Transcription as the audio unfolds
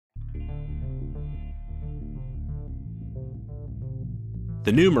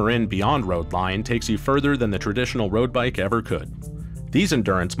The new Marin Beyond Road line takes you further than the traditional road bike ever could. These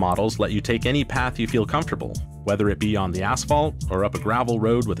endurance models let you take any path you feel comfortable, whether it be on the asphalt or up a gravel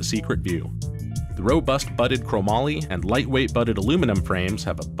road with a secret view. The robust butted chromoly and lightweight butted aluminum frames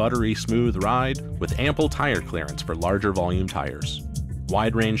have a buttery smooth ride with ample tire clearance for larger volume tires.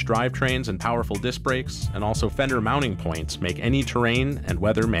 Wide-range drivetrains and powerful disc brakes, and also fender mounting points make any terrain and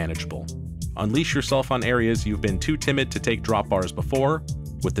weather manageable. Unleash yourself on areas you've been too timid to take drop bars before,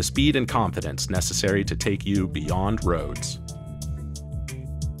 with the speed and confidence necessary to take you beyond roads.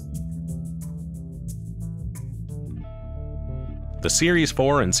 The Series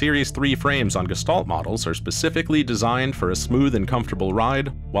 4 and Series 3 frames on Gestalt models are specifically designed for a smooth and comfortable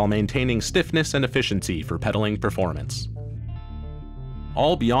ride while maintaining stiffness and efficiency for pedaling performance.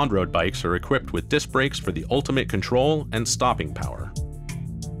 All Beyond Road bikes are equipped with disc brakes for the ultimate control and stopping power.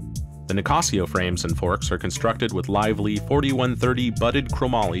 The Nicasio frames and forks are constructed with lively 4130 butted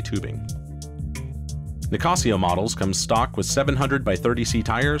chromoly tubing. Nicasio models come stock with 700 by 30C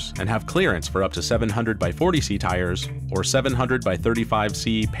tires and have clearance for up to 700 by 40C tires or 700 by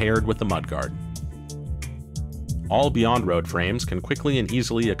 35C paired with the mudguard. All Beyond Road frames can quickly and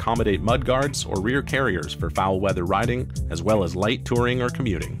easily accommodate mudguards or rear carriers for foul weather riding, as well as light touring or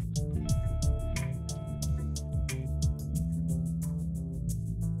commuting.